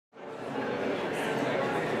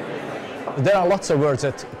There are lots of words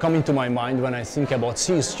that come into my mind when I think about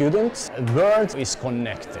CEU students. The word is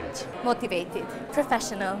connected. Motivated.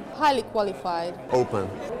 Professional. Highly qualified. Open.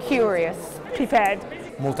 Curious. Prepared.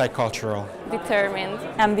 Multicultural. Determined.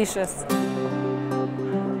 Ambitious.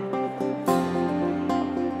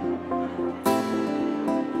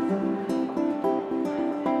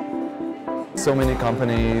 So many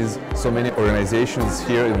companies, so many organizations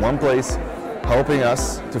here in one place, helping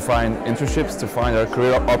us to find internships, to find our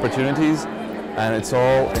career opportunities, and it's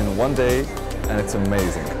all in one day, and it's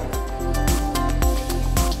amazing.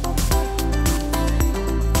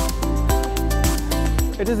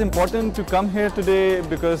 It is important to come here today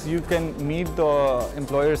because you can meet the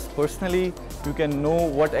employers personally, you can know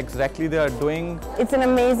what exactly they are doing. It's an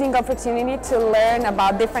amazing opportunity to learn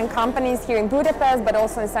about different companies here in Budapest, but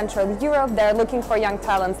also in Central Europe. They're looking for young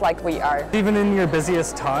talents like we are. Even in your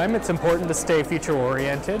busiest time, it's important to stay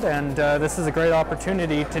future-oriented, and this is a great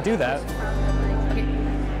opportunity to do that.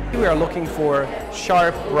 We are looking for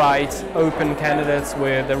sharp, bright, open candidates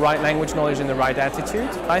with the right language knowledge and the right attitude.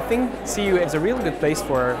 I think CEU is a really good place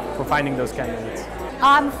for finding those candidates.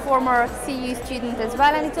 I'm a former CEU student as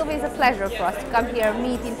well, and it's always a pleasure for us to come here,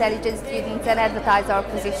 meet intelligent students and advertise our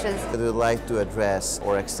positions. We would like to address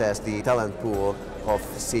or access the talent pool of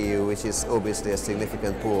CEU, which is obviously a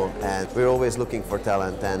significant pool, and we're always looking for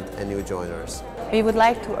talent and new joiners. We would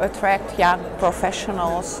like to attract young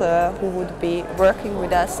professionals who would be working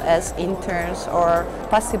with us as interns or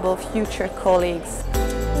possible future colleagues.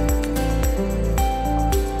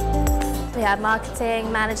 We have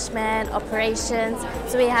marketing, management, operations,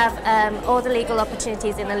 so we have all the legal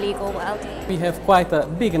opportunities in the legal world. We have quite a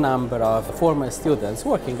big number of former students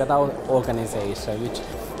working at our organization, which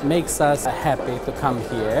makes us happy to come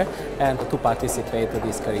here and to participate in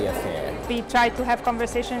this career fair. We try to have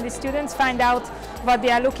conversation with students, find out what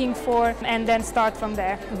they are looking for, and then start from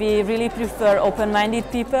there. We really prefer open-minded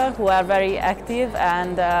people who are very active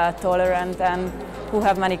and tolerant and who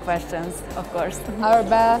have many questions, of course. Our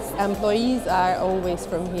best employees are always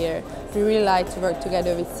from here. We really like to work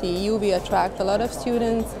together with CEU. We attract a lot of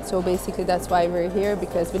students, so basically that's why we're here,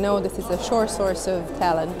 because we know this is a sure source of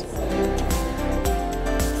talent.